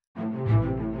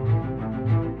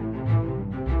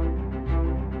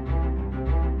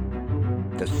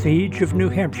The Siege of New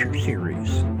Hampshire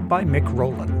series by Mick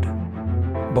Rowland.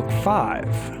 Book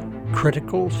 5,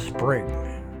 Critical Spring.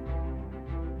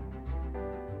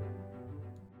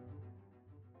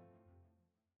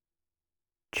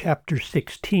 Chapter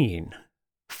 16,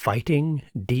 Fighting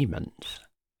Demons.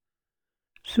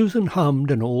 Susan hummed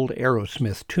an old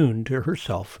Aerosmith tune to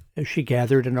herself as she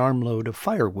gathered an armload of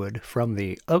firewood from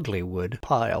the ugly wood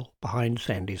pile behind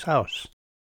Sandy's house.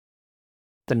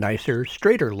 The nicer,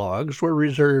 straighter logs were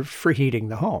reserved for heating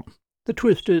the home. The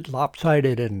twisted,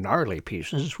 lopsided, and gnarly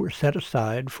pieces were set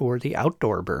aside for the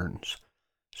outdoor burns.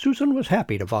 Susan was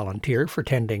happy to volunteer for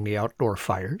tending the outdoor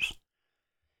fires.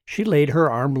 She laid her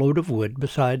armload of wood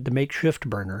beside the makeshift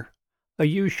burner, a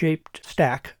U-shaped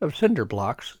stack of cinder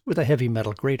blocks with a heavy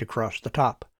metal grate across the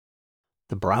top.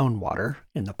 The brown water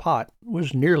in the pot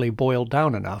was nearly boiled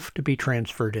down enough to be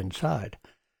transferred inside.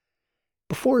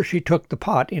 Before she took the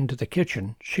pot into the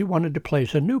kitchen, she wanted to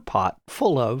place a new pot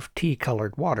full of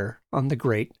tea-colored water on the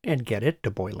grate and get it to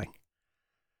boiling.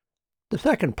 The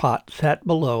second pot sat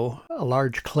below a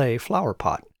large clay flower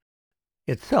pot,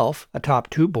 itself atop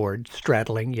two boards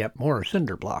straddling yet more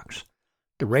cinder blocks.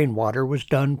 The rainwater was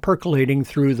done percolating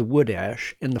through the wood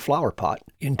ash in the flower pot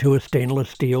into a stainless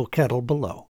steel kettle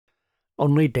below.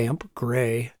 Only damp,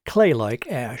 gray, clay-like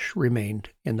ash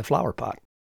remained in the flower pot.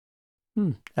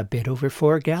 A bit over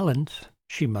 4 gallons,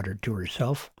 she muttered to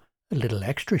herself. A little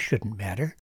extra shouldn't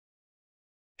matter.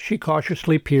 She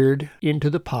cautiously peered into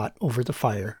the pot over the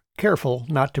fire, careful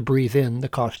not to breathe in the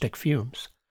caustic fumes.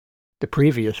 The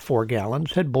previous 4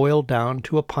 gallons had boiled down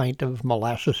to a pint of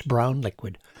molasses-brown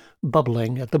liquid,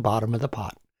 bubbling at the bottom of the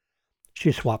pot.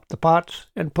 She swapped the pots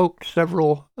and poked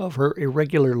several of her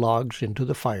irregular logs into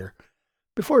the fire.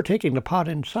 Before taking the pot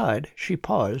inside, she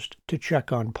paused to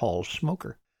check on Paul's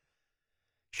smoker.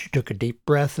 She took a deep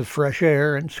breath of fresh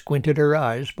air and squinted her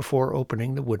eyes before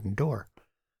opening the wooden door.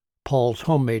 Paul's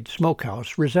homemade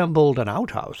smokehouse resembled an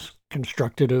outhouse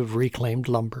constructed of reclaimed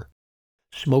lumber.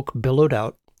 Smoke billowed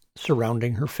out,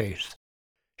 surrounding her face.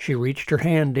 She reached her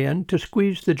hand in to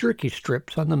squeeze the jerky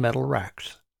strips on the metal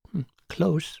racks.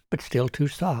 Close, but still too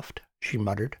soft, she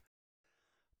muttered.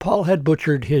 Paul had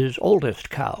butchered his oldest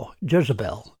cow,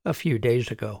 Jezebel, a few days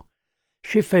ago.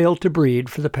 She failed to breed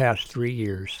for the past 3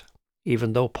 years.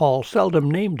 Even though Paul seldom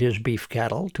named his beef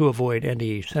cattle to avoid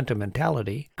any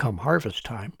sentimentality come harvest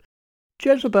time,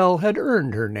 Jezebel had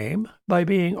earned her name by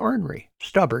being ornery,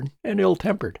 stubborn, and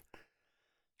ill-tempered.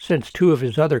 Since 2 of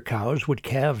his other cows would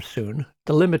calve soon,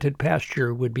 the limited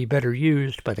pasture would be better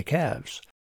used by the calves.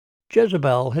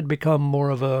 Jezebel had become more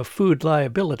of a food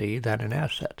liability than an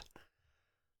asset.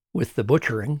 With the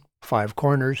butchering, 5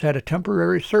 Corners had a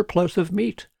temporary surplus of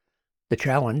meat. The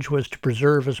challenge was to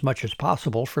preserve as much as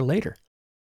possible for later.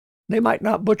 They might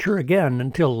not butcher again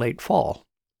until late fall.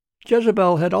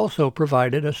 Jezebel had also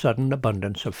provided a sudden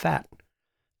abundance of fat.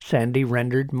 Sandy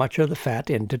rendered much of the fat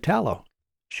into tallow.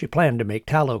 She planned to make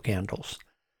tallow candles.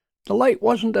 The light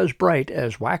wasn't as bright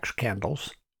as wax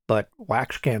candles, but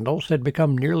wax candles had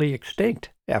become nearly extinct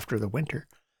after the winter.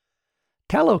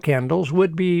 Tallow candles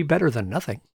would be better than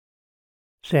nothing.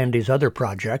 Sandy's other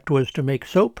project was to make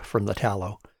soap from the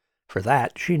tallow. For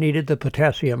that, she needed the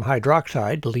potassium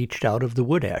hydroxide leached out of the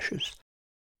wood ashes.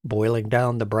 Boiling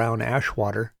down the brown ash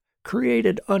water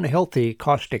created unhealthy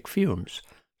caustic fumes,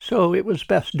 so it was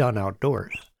best done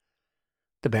outdoors.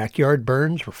 The backyard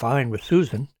burns were fine with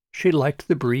Susan. She liked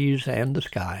the breeze and the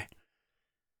sky.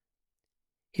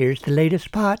 "Here's the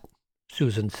latest pot,"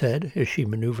 Susan said as she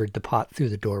maneuvered the pot through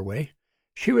the doorway.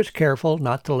 She was careful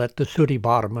not to let the sooty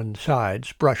bottom and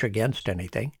sides brush against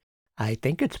anything. "I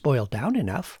think it's boiled down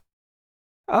enough."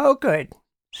 "Oh, good,"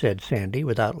 said Sandy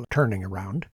without turning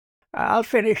around. "I'll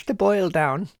finish the boil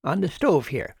down on the stove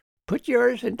here. Put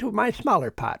yours into my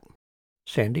smaller pot."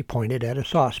 Sandy pointed at a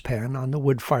saucepan on the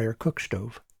wood-fire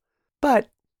cook-stove. "But,"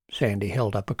 Sandy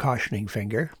held up a cautioning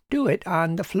finger, "do it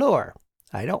on the floor.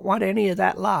 I don't want any of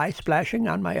that lye splashing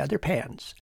on my other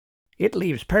pans. It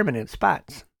leaves permanent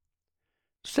spots."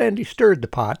 Sandy stirred the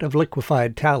pot of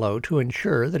liquefied tallow to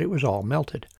ensure that it was all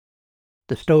melted.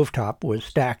 The stovetop was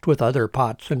stacked with other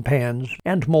pots and pans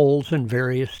and molds in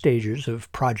various stages of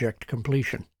project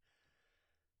completion.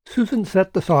 Susan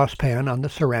set the saucepan on the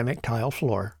ceramic tile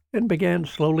floor and began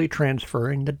slowly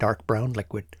transferring the dark brown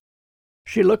liquid.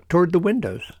 She looked toward the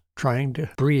windows, trying to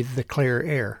breathe the clear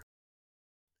air.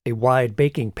 A wide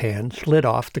baking pan slid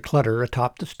off the clutter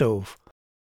atop the stove.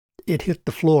 It hit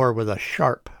the floor with a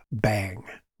sharp bang,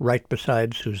 right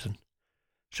beside Susan.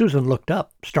 Susan looked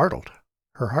up, startled.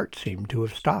 Her heart seemed to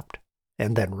have stopped,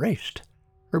 and then raced.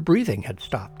 Her breathing had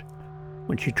stopped.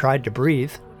 When she tried to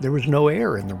breathe, there was no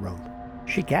air in the room.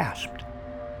 She gasped.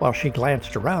 While she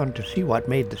glanced around to see what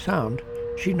made the sound,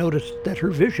 she noticed that her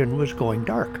vision was going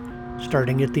dark,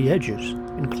 starting at the edges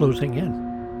and closing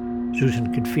in.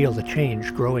 Susan could feel the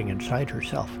change growing inside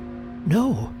herself.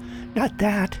 "No, not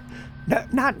that.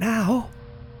 Not now."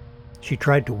 She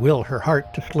tried to will her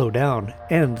heart to slow down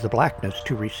and the blackness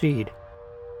to recede.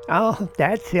 "Oh,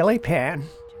 that silly pan,"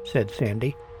 said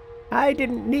Sandy. "I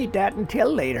didn't need that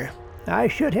until later. I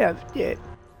should have...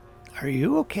 Are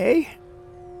you okay?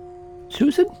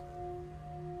 Susan?"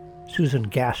 Susan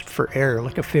gasped for air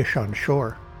like a fish on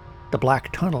shore. The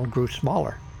black tunnel grew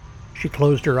smaller. She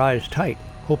closed her eyes tight,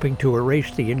 hoping to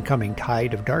erase the incoming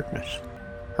tide of darkness.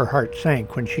 Her heart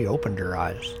sank when she opened her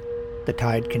eyes. The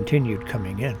tide continued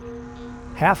coming in.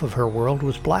 Half of her world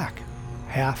was black.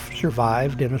 Half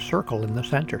survived in a circle in the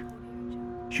center.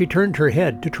 She turned her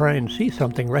head to try and see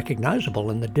something recognizable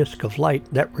in the disk of light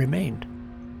that remained.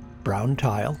 Brown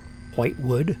tile, white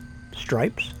wood,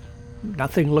 stripes.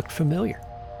 Nothing looked familiar.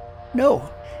 "No,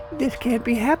 this can't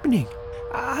be happening.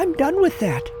 I'm done with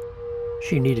that."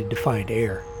 She needed to find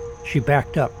air. She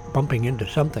backed up, bumping into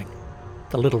something.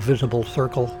 The little visible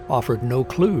circle offered no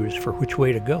clues for which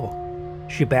way to go.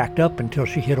 She backed up until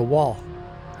she hit a wall.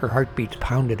 Her heartbeats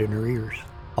pounded in her ears.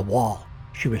 A wall.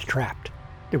 She was trapped.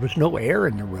 There was no air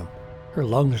in the room. Her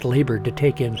lungs labored to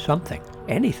take in something,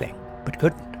 anything, but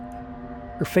couldn't.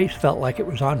 Her face felt like it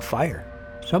was on fire.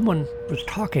 Someone was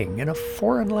talking in a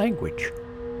foreign language.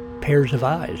 Pairs of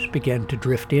eyes began to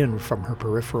drift in from her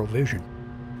peripheral vision.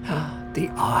 The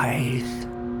eyes.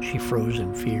 She froze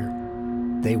in fear.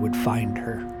 They would find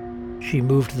her. She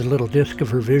moved the little disk of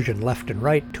her vision left and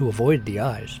right to avoid the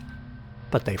eyes.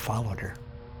 But they followed her.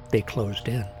 They closed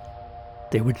in.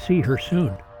 They would see her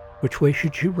soon. Which way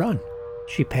should she run?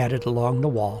 She padded along the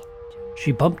wall.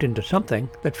 She bumped into something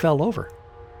that fell over.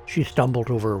 She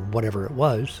stumbled over whatever it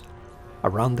was.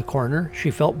 Around the corner,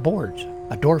 she felt boards,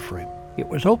 a doorframe. It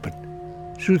was open.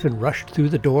 Susan rushed through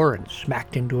the door and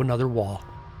smacked into another wall.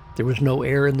 There was no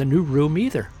air in the new room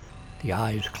either. The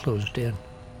eyes closed in.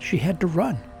 She had to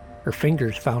run. Her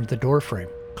fingers found the doorframe.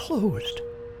 Closed.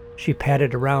 She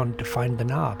patted around to find the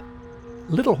knob.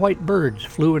 Little white birds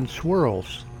flew in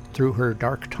swirls through her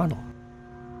dark tunnel.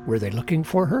 Were they looking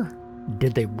for her?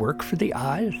 Did they work for the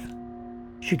eyes?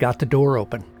 She got the door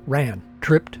open, ran,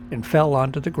 tripped, and fell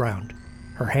onto the ground.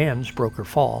 Her hands broke her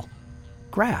fall.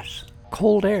 Grass,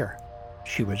 cold air.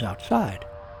 She was outside.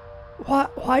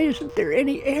 Why isn't there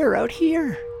any air out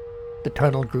here? The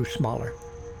tunnel grew smaller.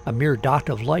 A mere dot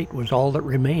of light was all that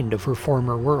remained of her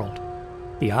former world.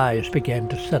 The eyes began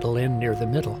to settle in near the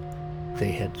middle.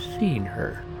 They had seen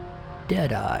her.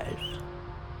 Dead eyes.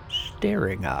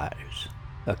 Staring eyes.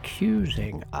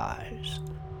 Accusing eyes.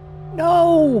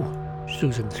 "No!"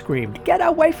 Susan screamed. "Get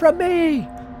away from me!"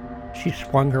 She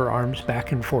swung her arms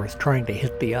back and forth, trying to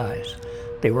hit the eyes.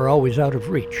 They were always out of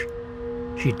reach.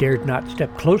 She dared not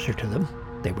step closer to them.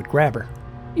 They would grab her.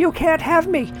 "You can't have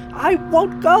me! I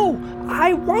won't go!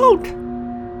 I won't!"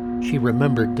 She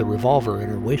remembered the revolver in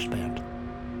her waistband.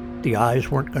 The eyes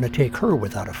weren't going to take her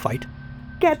without a fight.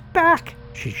 "Get back!"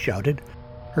 she shouted.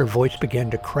 Her voice began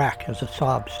to crack as a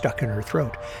sob stuck in her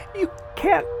throat. "You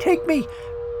can't take me!"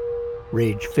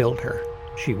 Rage filled her.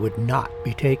 She would not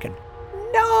be taken.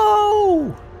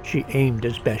 "No!" She aimed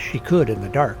as best she could in the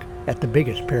dark at the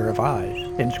biggest pair of eyes,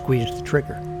 then squeezed the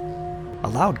trigger. A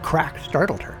loud crack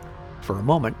startled her. For a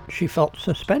moment, she felt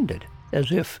suspended,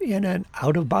 as if in an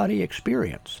out-of-body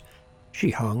experience. She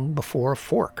hung before a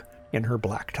fork in her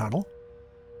black tunnel.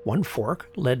 One fork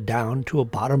led down to a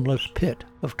bottomless pit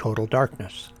of total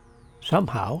darkness.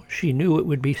 Somehow, she knew it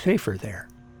would be safer there.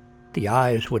 The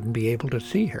eyes wouldn't be able to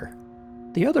see her.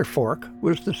 The other fork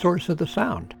was the source of the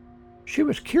sound. She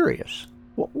was curious.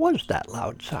 What was that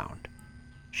loud sound?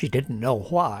 She didn't know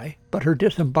why, but her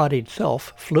disembodied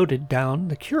self floated down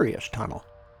the curious tunnel.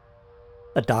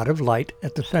 A dot of light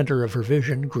at the center of her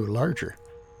vision grew larger.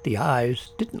 The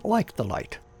eyes didn't like the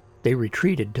light. They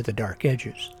retreated to the dark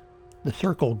edges. The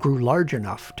circle grew large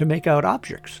enough to make out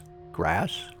objects.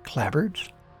 Grass, clapboards,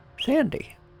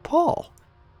 Sandy, Paul.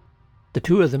 The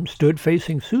two of them stood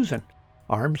facing Susan,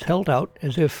 arms held out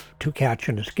as if to catch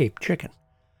an escaped chicken.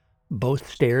 Both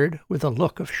stared with a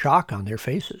look of shock on their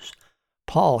faces.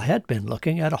 Paul had been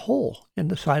looking at a hole in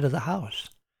the side of the house.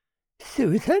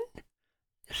 "Susan?"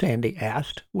 Sandy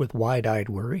asked with wide-eyed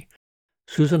worry.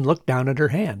 Susan looked down at her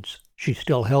hands. She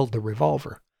still held the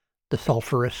revolver. The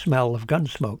sulphurous smell of gun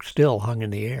smoke still hung in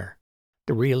the air.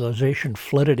 The realization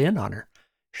flooded in on her.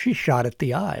 She shot at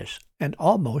the eyes and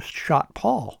almost shot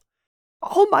Paul.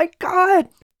 "Oh, my God!"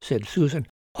 said Susan.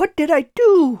 "What did I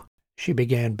do?" She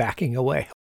began backing away.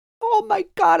 "Oh, my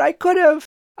God, I could have—"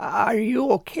 "Are you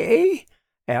okay?"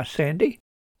 asked Sandy.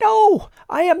 "No,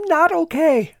 I am not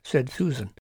okay," said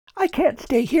Susan. "I can't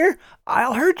stay here.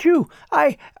 I'll hurt you.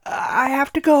 I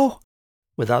have to go."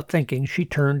 Without thinking, she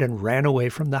turned and ran away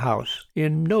from the house,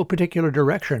 in no particular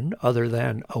direction other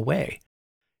than away.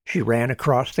 She ran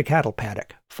across the cattle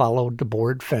paddock, followed the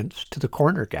board fence to the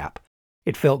corner gap.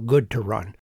 It felt good to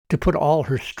run, to put all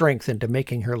her strength into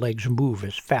making her legs move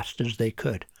as fast as they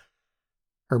could.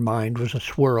 Her mind was a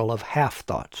swirl of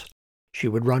half-thoughts. She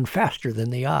would run faster than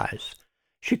the eyes.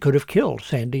 She could have killed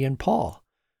Sandy and Paul.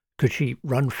 Could she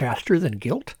run faster than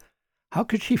guilt? How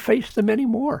could she face them any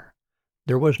more?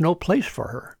 There was no place for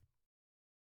her.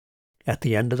 At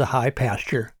the end of the high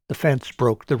pasture, the fence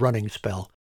broke the running spell.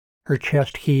 Her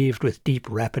chest heaved with deep,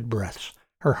 rapid breaths.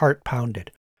 Her heart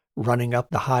pounded. Running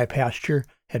up the high pasture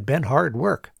had been hard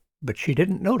work, but she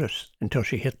didn't notice until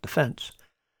she hit the fence.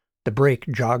 The break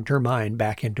jogged her mind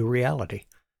back into reality.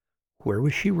 Where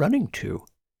was she running to?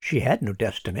 She had no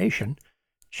destination.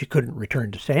 She couldn't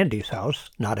return to Sandy's house,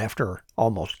 not after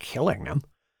almost killing them.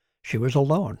 She was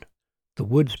alone. The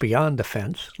woods beyond the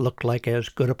fence looked like as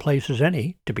good a place as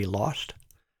any to be lost.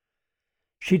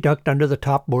 She ducked under the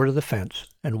top board of the fence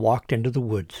and walked into the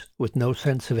woods, with no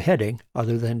sense of heading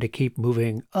other than to keep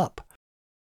moving up.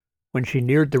 When she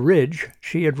neared the ridge,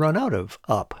 she had run out of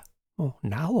up. Oh,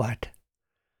 now what?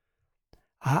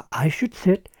 I should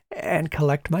sit and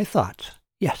collect my thoughts.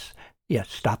 Yes,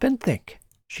 stop and think.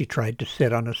 She tried to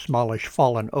sit on a smallish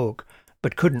fallen oak,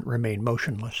 but couldn't remain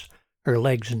motionless. Her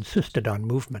legs insisted on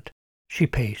movement. She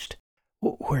paced.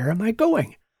 Where am I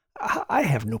going? I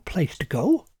have no place to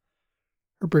go.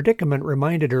 Her predicament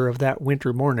reminded her of that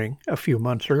winter morning a few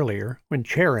months earlier when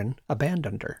Charon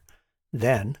abandoned her.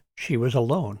 Then she was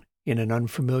alone in an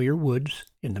unfamiliar woods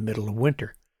in the middle of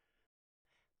winter.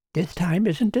 This time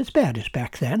isn't as bad as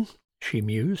back then, she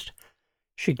mused.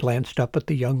 She glanced up at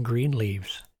the young green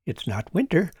leaves. It's not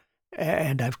winter,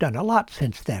 and I've done a lot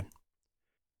since then.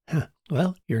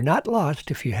 Well, you're not lost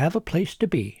if you have a place to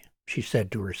be, she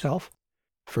said to herself.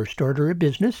 First order of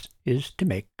business is to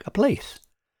make a place.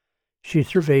 She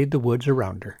surveyed the woods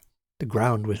around her. The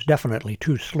ground was definitely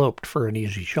too sloped for an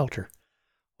easy shelter.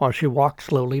 While she walked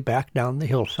slowly back down the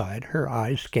hillside, her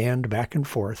eyes scanned back and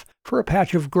forth for a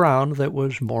patch of ground that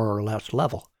was more or less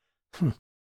level.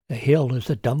 A hill is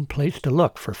a dumb place to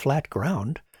look for flat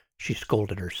ground, she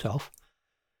scolded herself.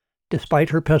 Despite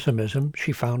her pessimism,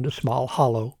 she found a small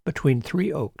hollow between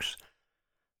 3 oaks.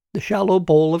 The shallow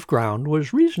bowl of ground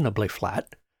was reasonably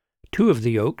flat. 2 of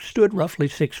the oaks stood roughly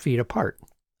 6 feet apart.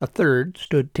 A third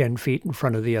stood 10 feet in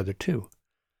front of the other 2.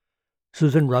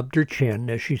 Susan rubbed her chin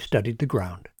as she studied the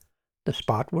ground. The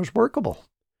spot was workable.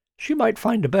 She might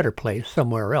find a better place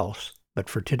somewhere else, but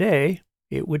for today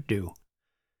it would do.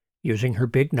 Using her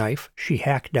big knife, she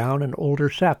hacked down an older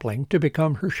sapling to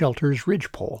become her shelter's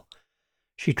ridgepole.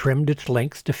 She trimmed its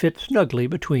length to fit snugly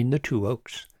between the 2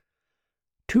 oaks.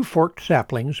 2 forked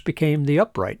saplings became the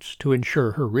uprights to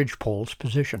ensure her ridgepole's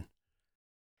position.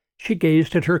 She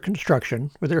gazed at her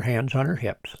construction with her hands on her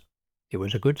hips. It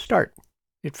was a good start.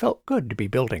 It felt good to be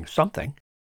building something.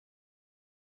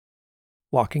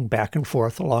 Walking back and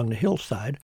forth along the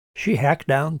hillside, she hacked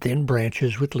down thin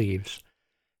branches with leaves.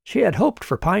 She had hoped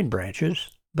for pine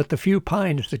branches, but the few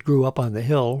pines that grew up on the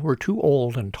hill were too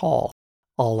old and tall.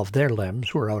 All of their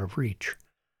limbs were out of reach.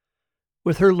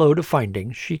 With her load of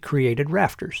findings, she created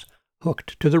rafters,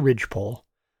 hooked to the ridgepole,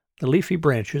 the leafy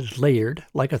branches layered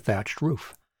like a thatched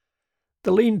roof.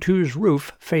 The lean-to's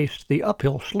roof faced the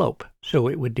uphill slope, so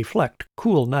it would deflect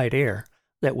cool night air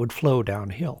that would flow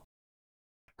downhill.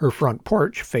 Her front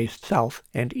porch faced south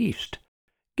and east,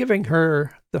 giving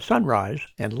her the sunrise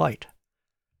and light.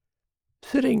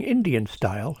 Sitting Indian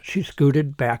style, she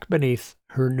scooted back beneath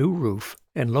her new roof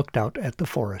and looked out at the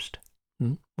forest.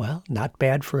 Well, not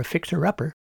bad for a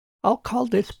fixer-upper. I'll call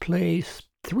this place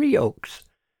 3 Oaks.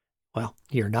 Well,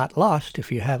 you're not lost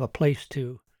if you have a place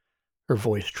to... Her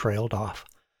voice trailed off.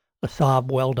 A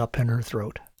sob welled up in her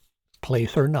throat.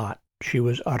 Place or not, she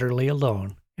was utterly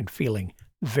alone and feeling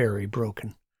very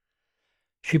broken.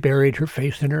 She buried her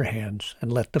face in her hands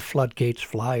and let the floodgates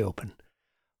fly open.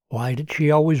 Why did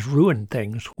she always ruin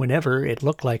things whenever it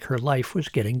looked like her life was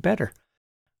getting better?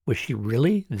 Was she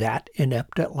really that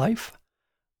inept at life?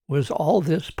 Was all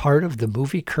this part of the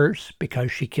movie curse because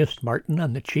she kissed Martin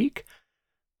on the cheek?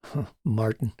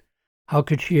 Martin. How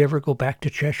could she ever go back to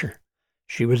Cheshire?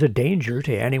 She was a danger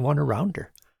to anyone around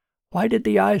her. Why did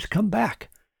the eyes come back?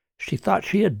 She thought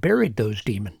she had buried those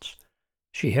demons.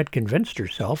 She had convinced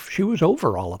herself she was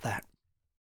over all of that.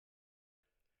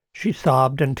 She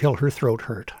sobbed until her throat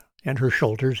hurt and her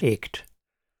shoulders ached.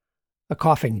 A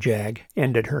coughing jag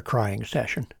ended her crying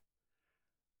session.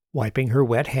 Wiping her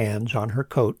wet hands on her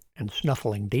coat and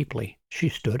snuffling deeply, she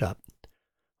stood up.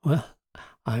 "Well,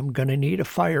 I'm gonna need a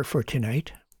fire for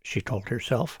tonight," she told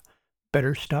herself.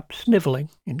 "Better stop sniveling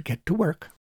and get to work."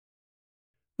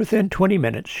 Within 20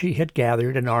 minutes she had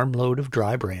gathered an armload of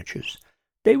dry branches.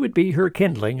 They would be her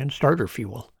kindling and starter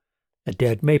fuel. A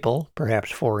dead maple,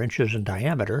 perhaps 4 inches in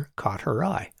diameter, caught her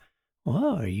eye.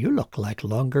 "Well, you look like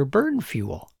longer burn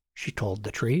fuel," she told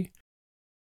the tree.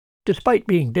 Despite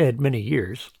being dead many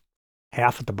years,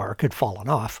 half of the bark had fallen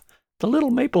off. The little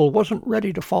maple wasn't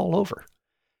ready to fall over.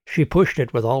 She pushed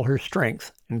it with all her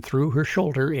strength and threw her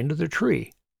shoulder into the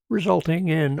tree, resulting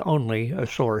in only a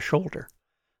sore shoulder.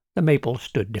 The maple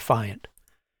stood defiant.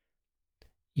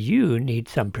 "You need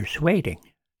some persuading,"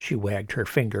 she wagged her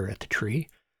finger at the tree.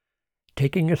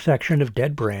 Taking a section of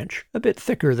dead branch, a bit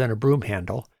thicker than a broom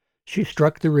handle, she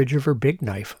struck the ridge of her big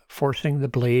knife, forcing the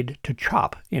blade to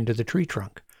chop into the tree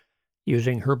trunk.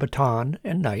 Using her baton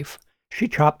and knife, she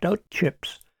chopped out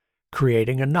chips,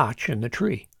 creating a notch in the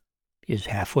tree. "Is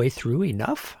halfway through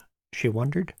enough?" she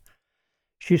wondered.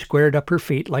 She squared up her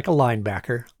feet like a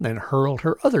linebacker, then hurled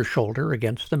her other shoulder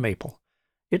against the maple.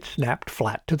 It snapped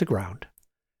flat to the ground.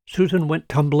 Susan went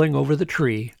tumbling over the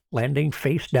tree, landing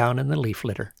face down in the leaf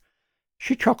litter.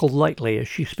 She chuckled lightly as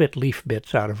she spit leaf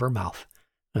bits out of her mouth.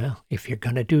 "Well, if you're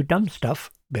going to do dumb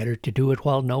stuff, better to do it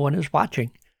while no one is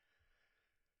watching."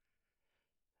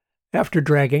 After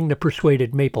dragging the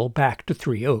persuaded maple back to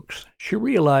Three Oaks, she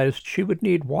realized she would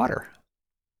need water.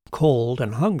 Cold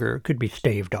and hunger could be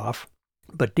staved off,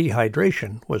 but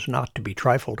dehydration was not to be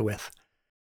trifled with.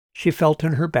 She felt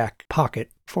in her back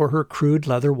pocket for her crude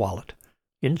leather wallet.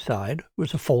 Inside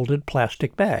was a folded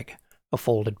plastic bag, a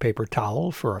folded paper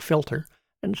towel for a filter,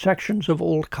 and sections of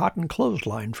old cotton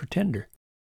clothesline for tinder.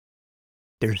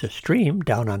 "There's a stream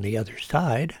down on the other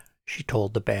side," she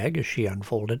told the bag as she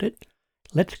unfolded it.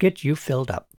 "Let's get you filled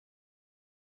up."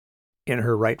 In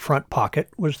her right front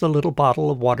pocket was the little bottle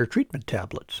of water treatment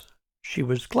tablets. She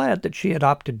was glad that she had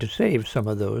opted to save some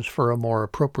of those for a more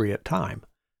appropriate time.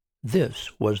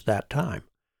 This was that time.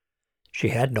 She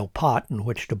had no pot in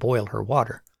which to boil her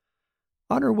water.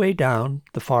 On her way down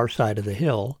the far side of the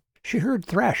hill, she heard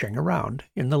thrashing around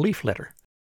in the leaf litter.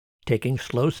 Taking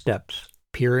slow steps,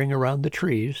 peering around the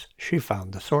trees, she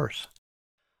found the source.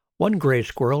 One gray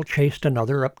squirrel chased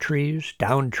another up trees,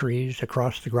 down trees,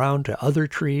 across the ground to other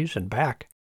trees and back.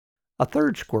 A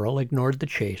third squirrel ignored the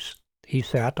chase. He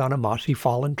sat on a mossy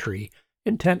fallen tree,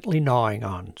 intently gnawing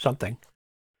on something.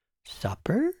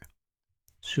 "Supper?"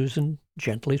 Susan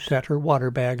gently set her water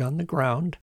bag on the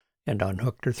ground and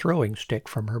unhooked her throwing stick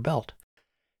from her belt.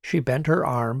 She bent her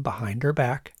arm behind her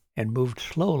back and moved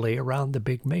slowly around the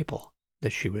big maple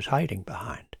that she was hiding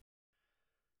behind.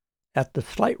 At the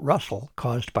slight rustle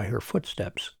caused by her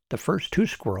footsteps, the first 2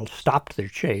 squirrels stopped their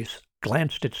chase,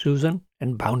 glanced at Susan,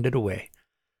 and bounded away.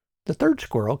 The third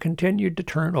squirrel continued to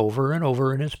turn over and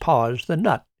over in his paws the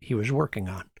nut he was working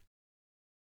on.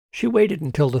 She waited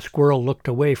until the squirrel looked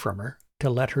away from her to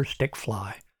let her stick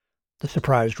fly. The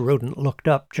surprised rodent looked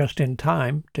up just in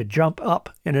time to jump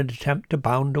up in an attempt to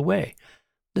bound away.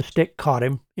 The stick caught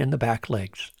him in the back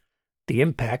legs. The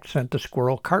impact sent the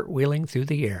squirrel cartwheeling through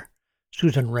the air.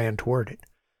 Susan ran toward it.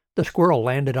 The squirrel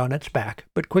landed on its back,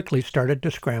 but quickly started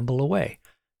to scramble away.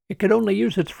 It could only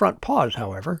use its front paws,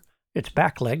 however. Its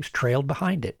back legs trailed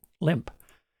behind it, limp.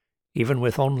 Even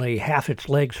with only half its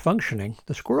legs functioning,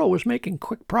 the squirrel was making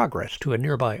quick progress to a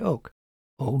nearby oak.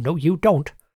 "Oh, no, you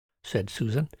don't," said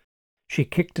Susan. She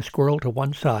kicked the squirrel to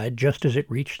one side just as it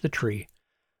reached the tree.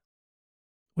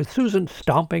 With Susan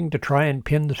stomping to try and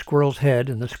pin the squirrel's head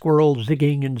and the squirrel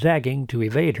zigging and zagging to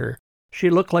evade her, she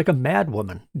looked like a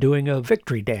madwoman doing a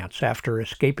victory dance after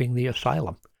escaping the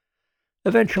asylum.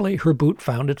 Eventually, her boot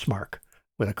found its mark.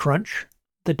 With a crunch,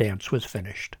 the dance was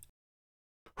finished.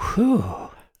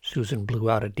 "Whew!" Susan blew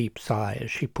out a deep sigh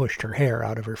as she pushed her hair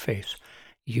out of her face.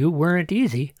 "You weren't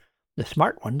easy. The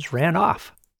smart ones ran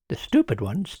off. The stupid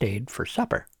one stayed for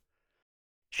supper."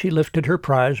 She lifted her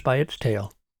prize by its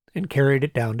tail and carried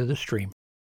it down to the stream.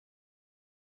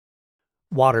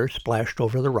 Water splashed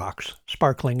over the rocks,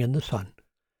 sparkling in the sun.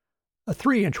 A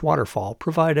 3-inch waterfall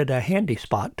provided a handy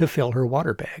spot to fill her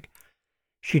water bag.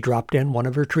 She dropped in one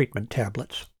of her treatment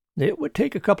tablets. It would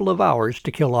take a couple of hours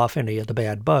to kill off any of the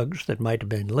bad bugs that might have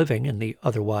been living in the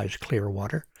otherwise clear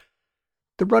water.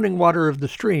 The running water of the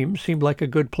stream seemed like a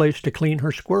good place to clean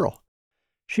her squirrel.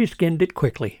 She skinned it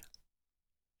quickly.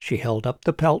 She held up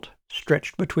the pelt,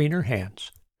 stretched between her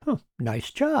hands.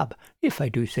 "Nice job, if I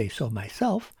do say so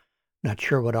myself. Not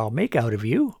sure what I'll make out of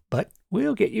you, but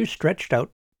we'll get you stretched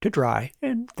out to dry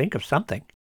and think of something."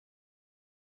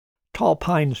 Tall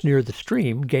pines near the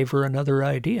stream gave her another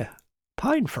idea.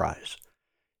 pine fries.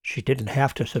 She didn't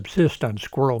have to subsist on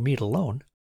squirrel meat alone.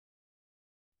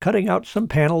 Cutting out some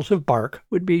panels of bark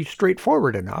would be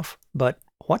straightforward enough, but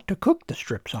what to cook the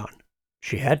strips on?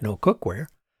 She had no cookware.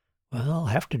 Well, I'll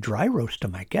have to dry roast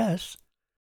 'em, I guess.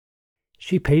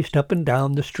 She paced up and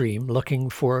down the stream, looking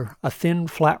for a thin,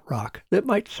 flat rock that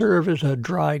might serve as a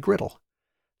dry griddle.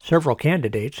 Several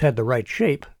candidates had the right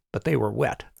shape, but they were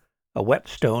wet. A wet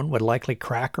stone would likely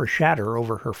crack or shatter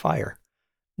over her fire.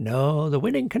 No, the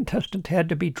winning contestant had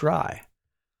to be dry.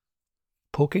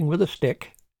 Poking with a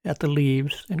stick at the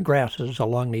leaves and grasses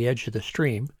along the edge of the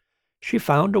stream, she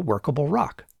found a workable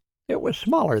rock. It was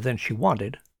smaller than she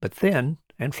wanted, but thin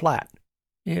and flat.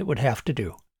 It would have to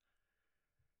do.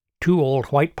 2 old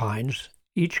white pines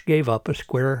each gave up a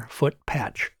square-foot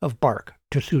patch of bark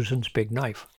to Susan's big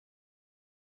knife.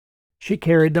 She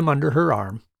carried them under her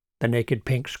arm, the naked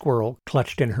pink squirrel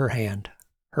clutched in her hand.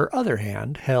 Her other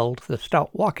hand held the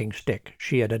stout walking stick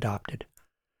she had adopted.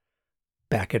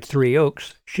 Back at Three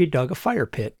Oaks, she dug a fire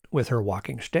pit with her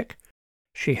walking stick.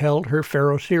 She held her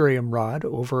ferrocerium rod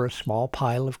over a small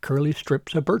pile of curly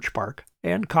strips of birch bark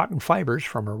and cotton fibers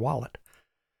from her wallet.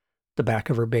 The back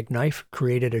of her big knife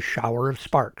created a shower of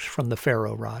sparks from the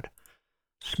ferro rod.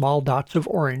 Small dots of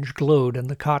orange glowed in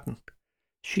the cotton.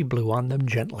 She blew on them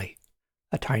gently.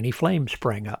 A tiny flame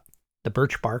sprang up. The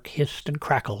birch bark hissed and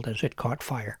crackled as it caught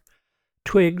fire.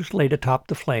 Twigs laid atop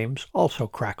the flames also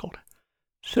crackled.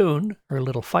 Soon her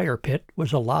little fire pit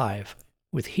was alive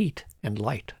with heat and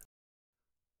light.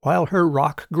 While her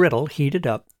rock griddle heated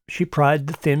up, she pried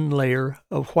the thin layer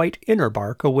of white inner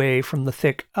bark away from the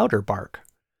thick outer bark.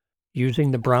 Using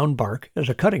the brown bark as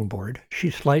a cutting board, she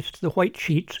sliced the white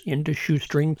sheets into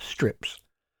shoestring strips.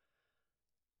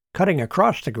 Cutting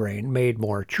across the grain made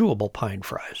more chewable pine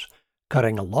fries.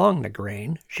 Cutting along the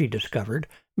grain, she discovered,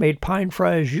 made pine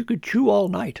fries you could chew all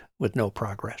night with no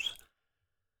progress.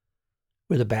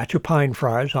 With a batch of pine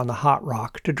fries on the hot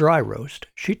rock to dry roast,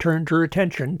 she turned her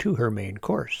attention to her main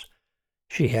course.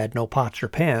 She had no pots or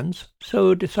pans,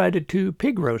 so decided to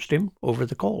pig roast him over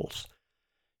the coals.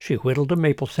 She whittled a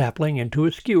maple sapling into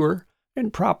a skewer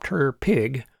and propped her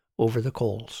pig over the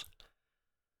coals.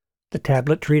 The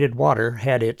tablet-treated water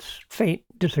had its faint,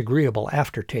 disagreeable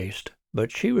aftertaste,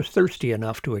 but she was thirsty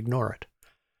enough to ignore it.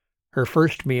 Her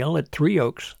first meal at Three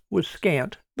Oaks was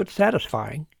scant but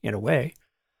satisfying, in a way.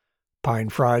 Pine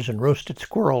fries and roasted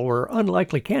squirrel were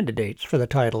unlikely candidates for the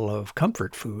title of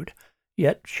comfort food,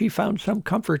 yet she found some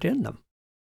comfort in them.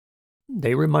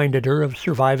 They reminded her of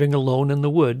surviving alone in the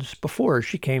woods before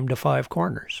she came to Five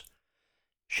Corners.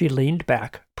 She leaned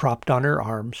back, propped on her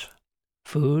arms.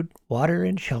 "Food, water,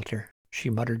 and shelter," she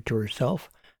muttered to herself.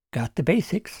 "Got the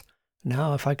basics.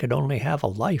 Now if I could only have a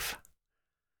life."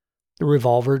 The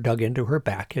revolver dug into her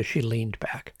back as she leaned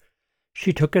back.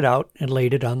 She took it out and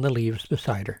laid it on the leaves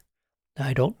beside her.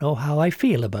 "I don't know how I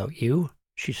feel about you,"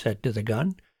 she said to the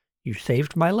gun. "You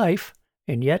saved my life,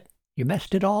 and yet you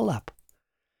messed it all up."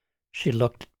 She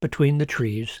looked between the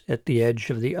trees at the edge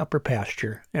of the upper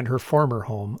pasture and her former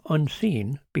home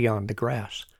unseen beyond the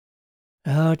grass.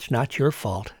 "Oh, it's not your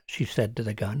fault," she said to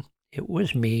the gun. "It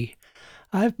was me.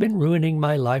 I've been ruining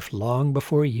my life long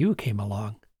before you came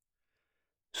along."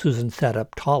 Susan sat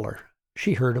up taller.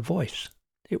 She heard a voice.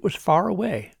 It was far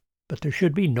away, but there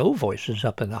should be no voices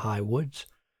up in the high woods.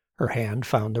 Her hand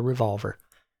found the revolver.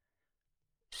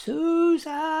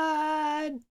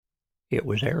 "Susan!" It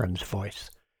was Erin's voice.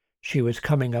 She was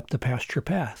coming up the pasture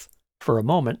path. For a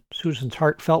moment, Susan's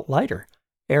heart felt lighter.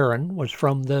 Erin was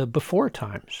from the before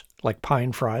times, like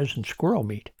pine fries and squirrel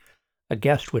meat. A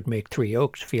guest would make Three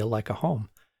Oaks feel like a home.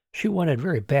 She wanted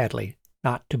very badly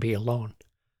not to be alone.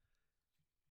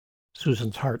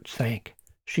 Susan's heart sank.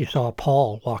 She saw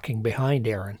Paul walking behind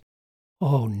Erin.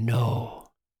 Oh,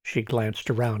 no. She glanced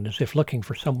around as if looking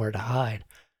for somewhere to hide.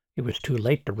 It was too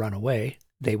late to run away.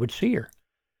 They would see her.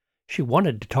 She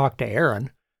wanted to talk to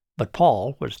Erin, but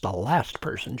Paul was the last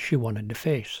person she wanted to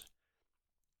face.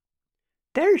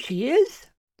 "There she is,"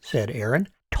 said Erin.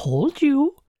 "Told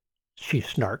you." She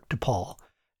snarked to Paul.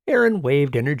 Erin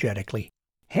waved energetically.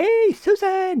 "Hey,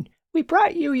 Susan, we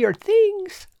brought you your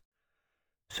things."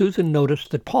 Susan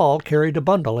noticed that Paul carried a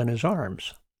bundle in his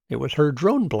arms. It was her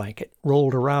drone blanket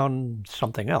rolled around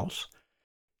something else.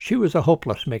 She was a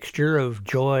hopeless mixture of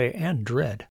joy and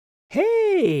dread.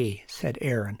 "Hey," said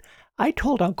Erin, "I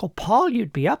told Uncle Paul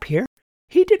you'd be up here.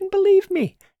 He didn't believe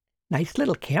me. Nice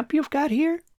little camp you've got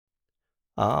here."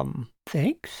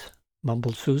 Thanks,"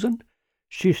 mumbled Susan.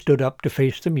 She stood up to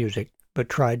face the music, but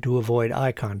tried to avoid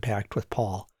eye contact with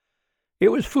Paul. It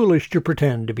was foolish to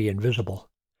pretend to be invisible.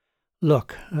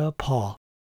 "Look, Paul,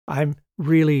 I'm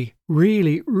really,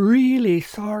 really, really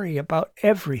sorry about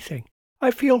everything.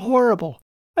 I feel horrible.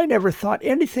 I never thought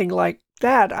anything like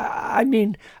that. I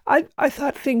mean, I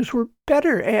thought things were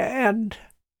better, and—"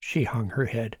 She hung her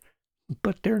head.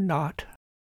 "But they're not."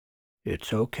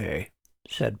 "It's okay,"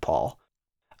 said Paul.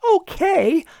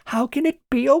 "Okay? How can it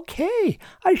be okay?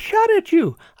 I shot at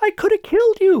you. I could have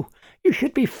killed you. You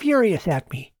should be furious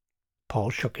at me." Paul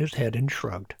shook his head and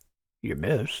shrugged. "You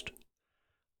missed."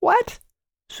 "What?"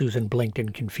 Susan blinked in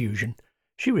confusion.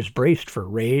 She was braced for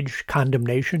rage,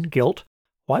 condemnation, guilt.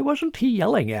 Why wasn't he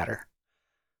yelling at her?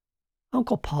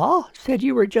 "Uncle Paul said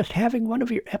you were just having one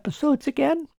of your episodes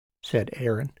again," said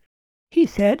Aaron. "He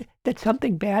said that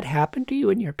something bad happened to you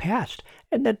in your past,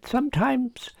 and that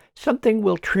sometimes something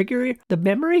will trigger the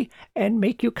memory and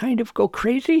make you kind of go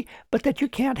crazy, but that you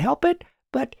can't help it.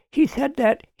 But he said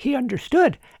that he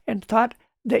understood and thought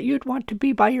that you'd want to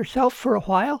be by yourself for a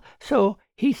while, so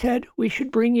he said we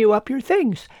should bring you up your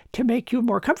things to make you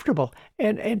more comfortable,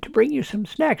 and to bring you some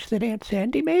snacks that Aunt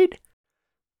Sandy made."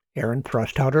 Aaron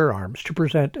thrust out her arms to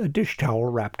present a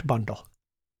dish-towel-wrapped bundle.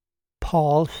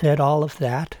 "Paul said all of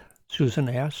that?" Susan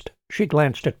asked. She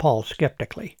glanced at Paul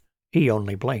skeptically. He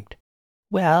only blinked.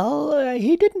 "Well,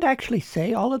 he didn't actually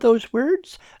say all of those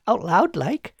words, out loud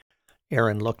like."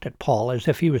 Aaron looked at Paul as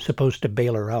if he was supposed to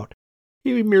bail her out.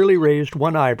 He merely raised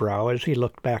one eyebrow as he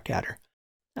looked back at her.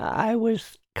 "I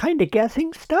was kind of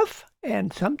guessing stuff,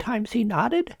 and sometimes he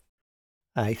nodded."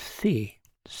 "I see,"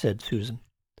 said Susan.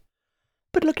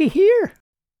 "But looky here."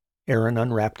 Aaron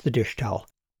unwrapped the dish towel.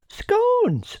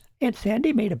 "Scones! Aunt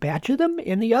Sandy made a batch of them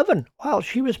in the oven while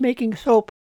she was making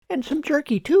soap, and some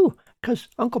jerky, too, 'cause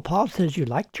Uncle Paul says you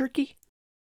like jerky."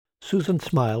 Susan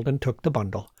smiled and took the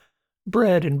bundle.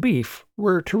 Bread and beef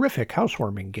were terrific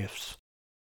housewarming gifts.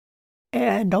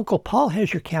 "And Uncle Paul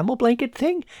has your camel blanket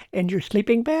thing, and your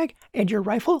sleeping bag, and your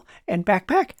rifle, and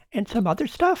backpack, and some other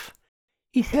stuff.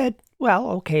 He said, well,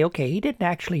 okay, he didn't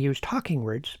actually use talking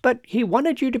words, but he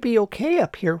wanted you to be okay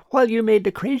up here while you made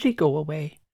the crazy go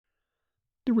away."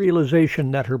 The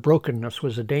realization that her brokenness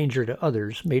was a danger to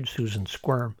others made Susan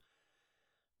squirm.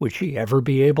 Would she ever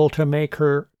be able to make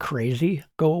her crazy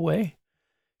go away?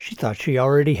 She thought she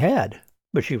already had,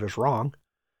 but she was wrong.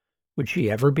 Would she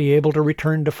ever be able to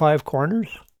return to Five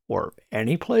Corners, or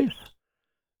any place?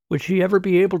 Would she ever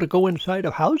be able to go inside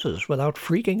of houses without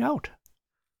freaking out?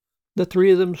 The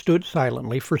three of them stood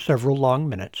silently for several long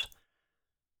minutes.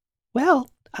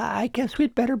 "Well, I guess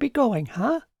we'd better be going,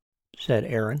 huh?" said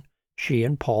Aaron. She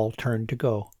and Paul turned to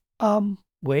go.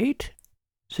 Wait,"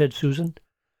 said Susan.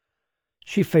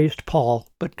 She faced Paul,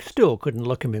 but still couldn't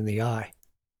look him in the eye.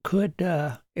 "Could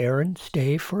Aaron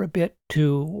stay for a bit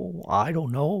to, I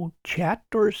don't know, chat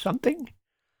or something?"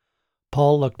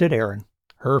 Paul looked at Aaron.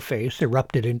 Her face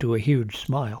erupted into a huge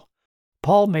smile.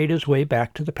 Paul made his way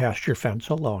back to the pasture fence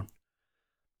alone.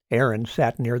 Aaron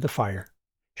sat near the fire.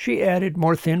 She added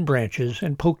more thin branches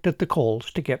and poked at the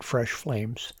coals to get fresh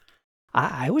flames.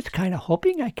 I was kind of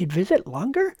hoping I could visit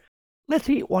longer. Let's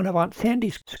eat one of Aunt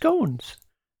Sandy's scones."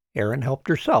 Aaron helped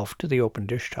herself to the open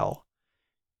dish towel.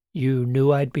 "You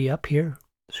knew I'd be up here?"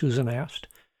 Susan asked.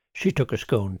 She took a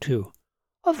scone, too.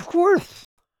 "Of course,"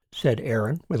 said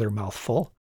Aaron, with her mouth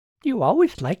full. "You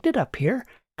always liked it up here,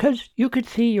 'cause you could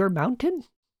see your mountain?"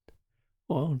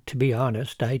 "Well, to be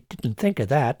honest, I didn't think of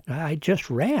that. I just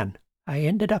ran. I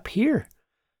ended up here."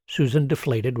 Susan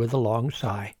deflated with a long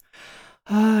sigh.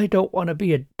 "I don't want to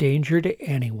be a danger to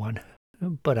anyone,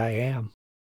 but I am."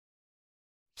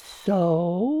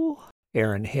 "So,"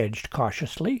 Aaron hedged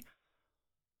cautiously,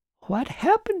 "what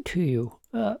happened to you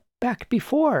back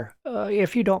before,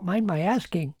 if you don't mind my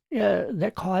asking,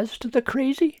 that caused the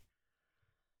crazy?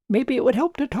 Maybe it would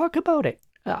help to talk about it.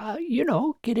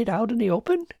 Get it out in the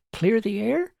open, clear the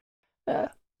air.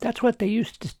 That's what they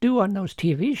used to do on those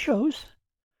TV shows."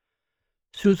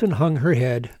 Susan hung her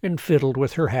head and fiddled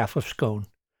with her half of scone.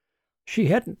 She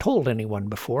hadn't told anyone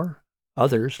before.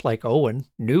 Others, like Owen,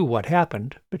 knew what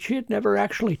happened, but she had never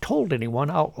actually told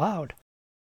anyone out loud.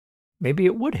 Maybe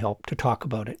it would help to talk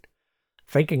about it.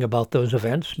 Thinking about those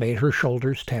events made her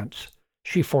shoulders tense.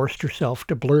 She forced herself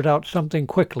to blurt out something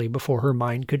quickly before her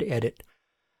mind could edit.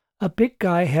 "A big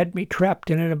guy had me trapped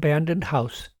in an abandoned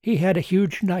house. He had a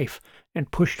huge knife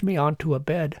and pushed me onto a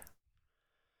bed."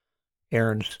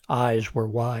 Aaron's eyes were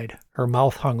wide. Her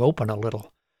mouth hung open a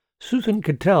little. Susan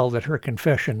could tell that her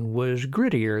confession was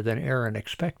grittier than Aaron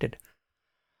expected.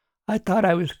 "I thought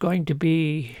I was going to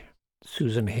be—"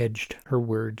 Susan hedged her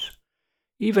words.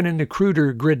 Even in the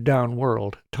cruder, grid-down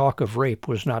world, talk of rape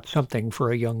was not something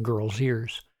for a young girl's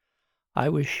ears. "I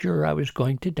was sure I was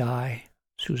going to die,"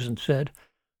 Susan said,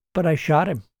 "but I shot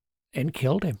him and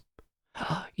killed him."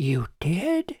 "You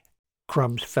did?"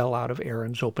 Crumbs fell out of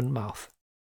Aaron's open mouth.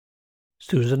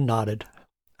 Susan nodded.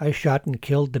 I shot and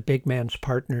killed the big man's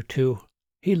partner, too.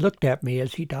 He looked at me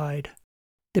as he died.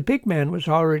 The big man was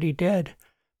already dead,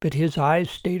 but his eyes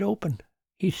stayed open.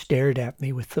 He stared at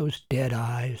me with those dead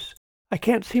eyes. I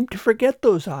can't seem to forget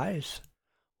those eyes.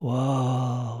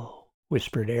 Whoa,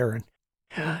 whispered Aaron.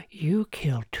 You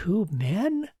killed 2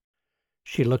 men?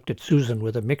 She looked at Susan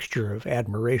with a mixture of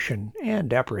admiration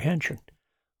and apprehension.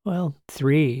 Well,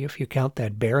 3, if you count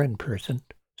that Baron person,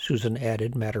 Susan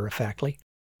added matter-of-factly.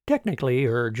 Technically,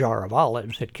 her jar of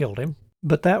olives had killed him,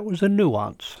 but that was a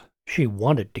nuance. She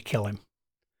wanted to kill him.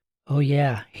 Oh,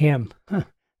 yeah, him.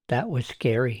 That was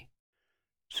scary.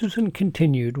 Susan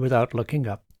continued without looking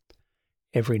up.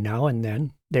 Every now and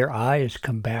then, their eyes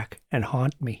come back and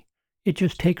haunt me. It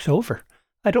just takes over.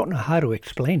 I don't know how to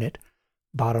explain it.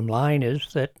 Bottom line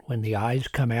is that when the eyes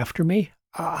come after me,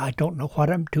 I don't know what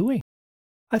I'm doing.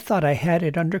 I thought I had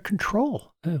it under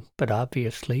control, but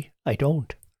obviously I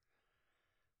don't.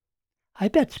 I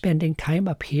bet spending time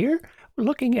up here,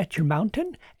 looking at your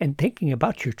mountain and thinking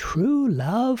about your true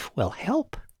love will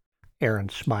help. Aaron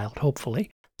smiled hopefully.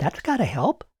 That's got to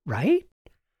help, right?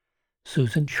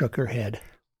 Susan shook her head.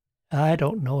 I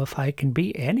don't know if I can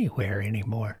be anywhere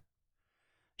anymore.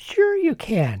 Sure you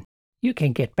can. You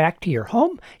can get back to your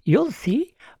home. You'll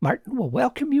see. Martin will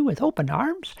welcome you with open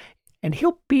arms, and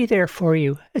he'll be there for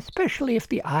you, especially if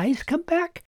the eyes come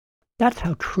back. That's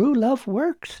how true love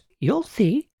works. You'll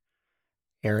see.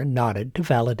 Aaron nodded to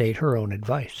validate her own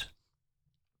advice.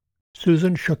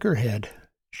 Susan shook her head.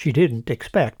 She didn't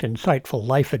expect insightful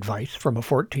life advice from a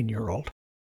 14-year-old.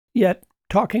 Yet,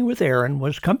 talking with Aaron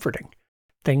was comforting.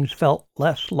 Things felt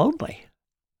less lonely.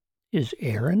 Is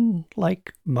Aaron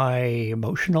like my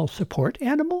emotional support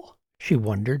animal? She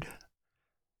wondered.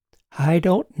 I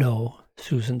don't know,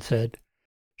 Susan said.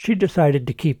 She decided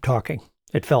to keep talking.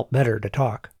 It felt better to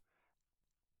talk.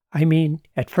 I mean,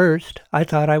 at first, I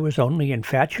thought I was only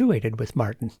infatuated with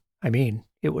Martin.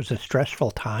 It was a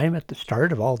stressful time at the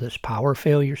start of all this power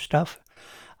failure stuff.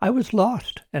 I was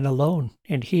lost and alone,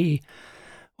 and he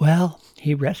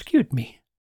rescued me.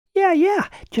 Yeah,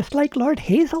 just like Lord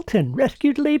Hazelton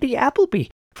rescued Lady Appleby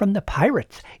from the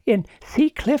pirates in Sea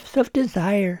Cliffs of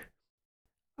Desire.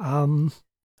 I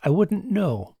wouldn't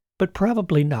know, but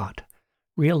probably not.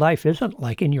 Real life isn't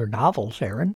like in your novels,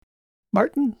 Aaron.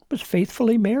 Martin was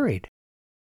faithfully married.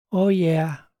 Oh,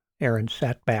 yeah, Aaron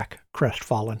sat back,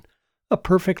 crestfallen. A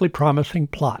perfectly promising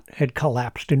plot had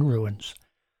collapsed in ruins.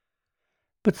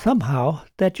 But somehow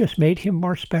that just made him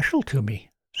more special to me,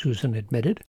 Susan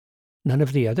admitted. None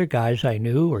of the other guys I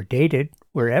knew or dated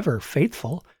were ever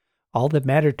faithful. All that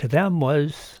mattered to them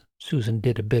was, Susan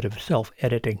did a bit of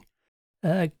self-editing,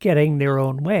 getting their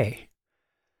own way.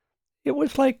 It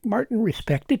was like Martin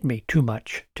respected me too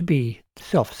much to be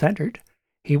self-centered.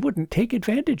 He wouldn't take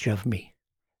advantage of me.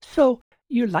 So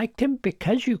you liked him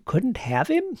because you couldn't have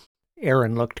him?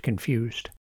 Aaron looked confused.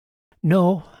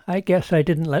 No, I guess I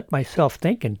didn't let myself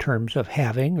think in terms of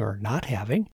having or not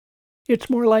having. It's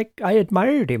more like I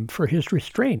admired him for his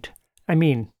restraint. I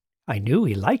knew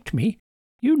he liked me.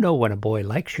 You know when a boy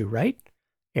likes you, right?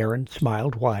 Aaron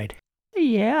smiled wide.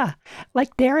 Yeah,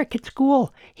 like Derek at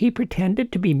school. He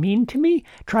pretended to be mean to me,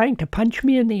 trying to punch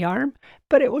me in the arm,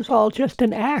 but it was all just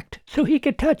an act, so he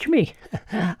could touch me.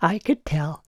 I could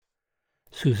tell.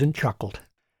 Susan chuckled.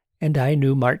 And I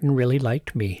knew Martin really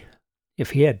liked me.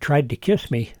 If he had tried to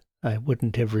kiss me, I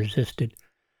wouldn't have resisted.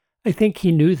 I think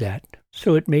he knew that,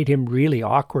 so it made him really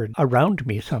awkward around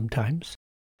me sometimes.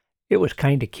 It was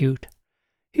kind of cute.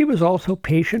 He was also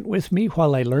patient with me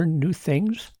while I learned new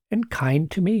things, and kind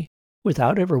to me,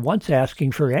 without ever once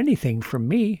asking for anything from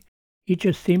me. He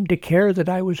just seemed to care that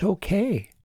I was okay.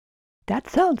 That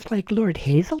sounds like Lord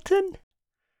Hazelton.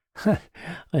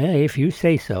 If you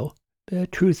say so. The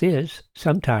truth is,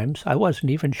 sometimes I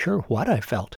wasn't even sure what I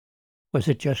felt. Was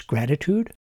it just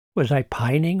gratitude? Was I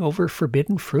pining over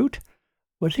forbidden fruit?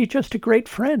 Was he just a great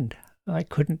friend? I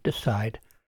couldn't decide.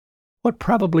 What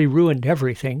probably ruined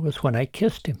everything was when I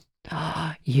kissed him.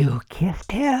 You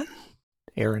kissed him?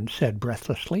 Aaron said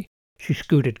breathlessly. She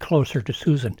scooted closer to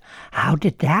Susan. How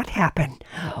did that happen?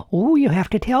 Oh, you have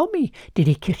to tell me. Did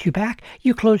he kiss you back?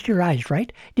 You closed your eyes,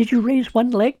 right? Did you raise one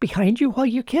leg behind you while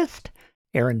you kissed?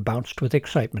 Aaron bounced with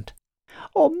excitement.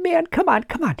 Oh, man, come on.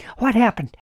 What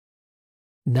happened?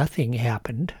 Nothing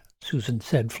happened, Susan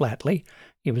said flatly.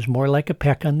 It was more like a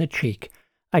peck on the cheek.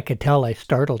 I could tell I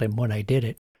startled him when I did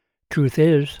it. Truth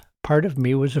is, part of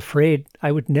me was afraid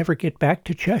I would never get back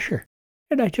to Cheshire,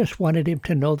 and I just wanted him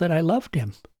to know that I loved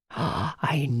him.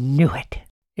 I knew it.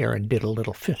 Aaron did a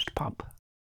little fist pump.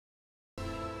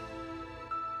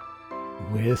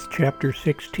 With Chapter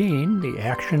 16, the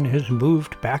action has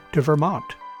moved back to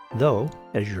Vermont. though,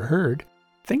 as you heard,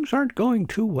 things aren't going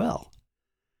too well.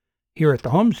 Here at the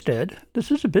homestead,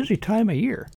 this is a busy time of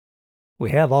year.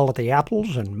 We have all of the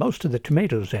apples and most of the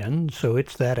tomatoes in, so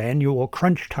it's that annual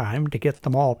crunch time to get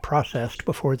them all processed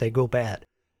before they go bad.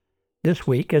 This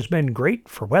week has been great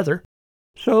for weather,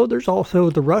 so there's also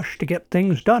the rush to get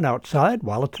things done outside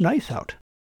while it's nice out.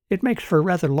 It makes for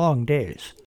rather long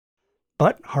days.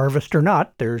 But harvest or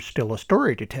not, there's still a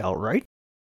story to tell, right?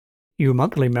 You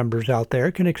monthly members out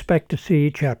there can expect to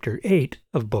see Chapter 8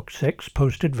 of Book 6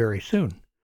 posted very soon.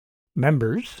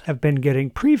 Members have been getting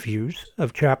previews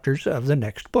of chapters of the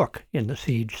next book in the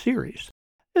Siege series,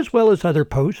 as well as other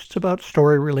posts about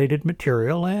story-related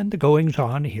material and the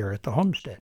goings-on here at the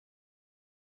homestead.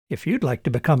 If you'd like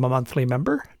to become a monthly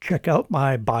member, check out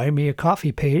my Buy Me a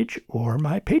Coffee page or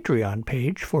my Patreon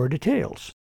page for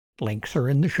details. Links are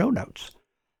in the show notes.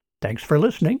 Thanks for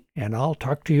listening, and I'll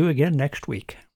talk to you again next week.